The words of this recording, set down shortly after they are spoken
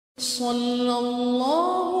صلى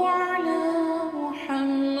الله على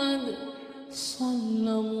محمد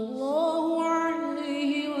صلى الله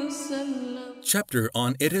عليه وسلم. Chapter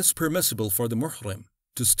on It is permissible for the Muhrim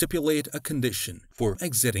to stipulate a condition for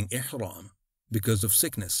exiting Ihram because of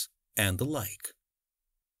sickness and the like.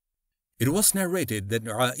 It was narrated that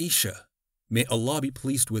Aisha, may Allah be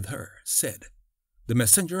pleased with her, said, the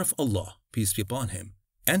Messenger of Allah, peace be upon him,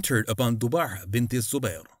 entered upon Duba'a bint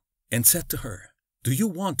Zubair and said to her, do you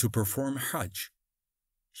want to perform Hajj?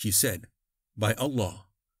 She said, by Allah,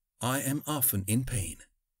 I am often in pain.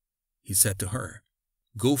 He said to her,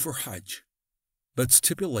 go for Hajj, but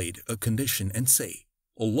stipulate a condition and say,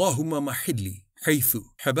 Allahumma mahilli haythu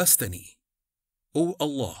habastani. O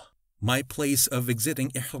Allah, my place of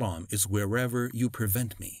exiting Ihram is wherever you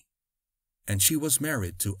prevent me. And she was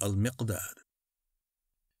married to al-Miqdad.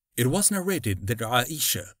 It was narrated that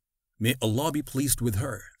Aisha, may Allah be pleased with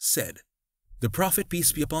her, said, the Prophet,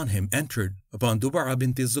 peace be upon him, entered upon Duba'a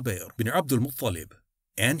bint Zubair bin Abdul Muttalib,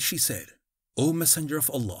 and she said, O Messenger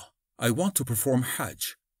of Allah, I want to perform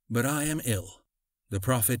Hajj, but I am ill. The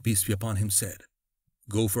Prophet, peace be upon him, said,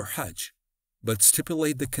 go for Hajj, but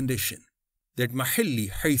stipulate the condition that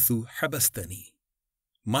mahilli haythu habastani.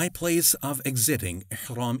 My place of exiting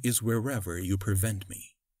Ihram is wherever you prevent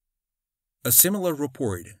me. A similar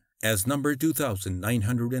report, as number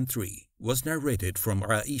 2903, was narrated from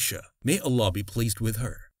Aisha, may Allah be pleased with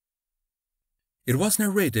her. It was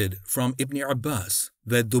narrated from Ibn Abbas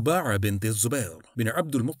that Duba'a bint Zubair bin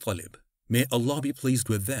Abdul Muttalib, may Allah be pleased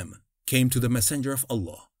with them, came to the Messenger of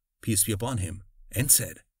Allah, peace be upon him, and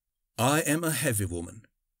said, I am a heavy woman,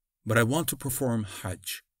 but I want to perform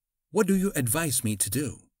Hajj. What do you advise me to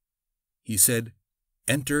do? He said,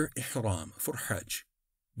 enter Ihram for Hajj,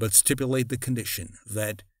 but stipulate the condition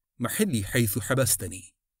that mahilli haythu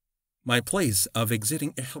habastani. My place of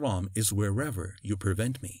exiting Ihram is wherever you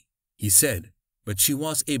prevent me. He said, but she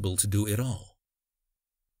was able to do it all.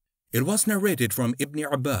 It was narrated from Ibn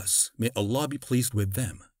Abbas, may Allah be pleased with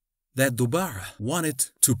them, that Duba'a wanted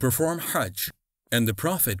to perform Hajj, and the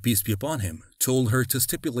Prophet, peace be upon him, told her to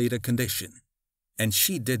stipulate a condition, and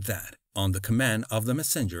she did that on the command of the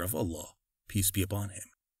Messenger of Allah, peace be upon him.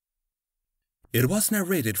 It was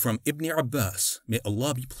narrated from Ibn Abbas, may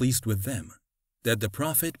Allah be pleased with them, that the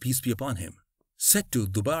Prophet, peace be upon him, said to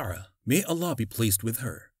Duba'a, may Allah be pleased with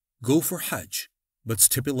her, go for Hajj, but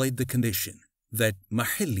stipulate the condition that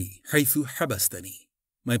mahilli haythu habastani.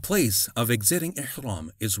 My place of exiting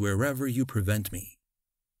Ihram is wherever you prevent me.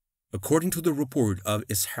 According to the report of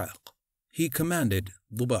Ishaq, he commanded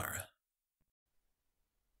Duba'a